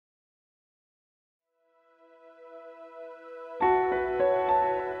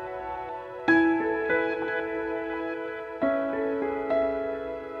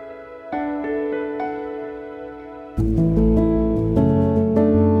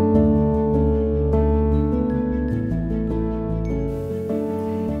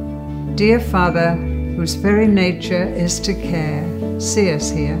Dear Father, whose very nature is to care, see us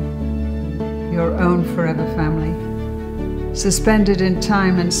here, your own forever family, suspended in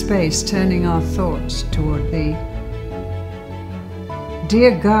time and space, turning our thoughts toward Thee.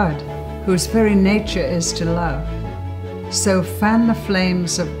 Dear God, whose very nature is to love, so fan the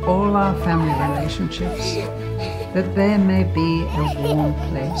flames of all our family relationships, that there may be a warm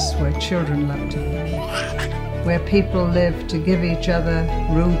place where children love to play, where people live to give each other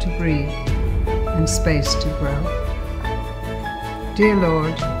room to breathe and space to grow. Dear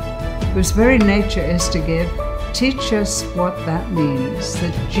Lord, whose very nature is to give, teach us what that means,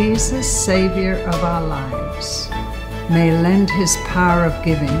 that Jesus, Savior of our lives, may lend His power of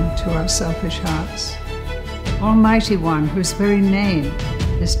giving to our selfish hearts. Almighty One, whose very name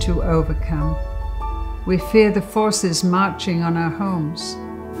is to overcome, we fear the forces marching on our homes.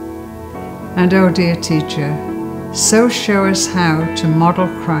 And, oh dear Teacher, so show us how to model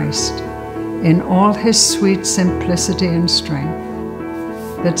Christ in all His sweet simplicity and strength,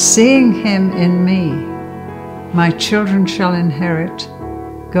 that seeing Him in me, my children shall inherit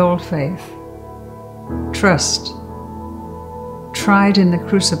gold faith, trust, tried in the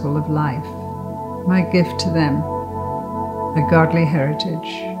crucible of life, my gift to them, a godly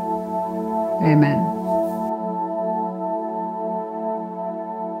heritage. Amen.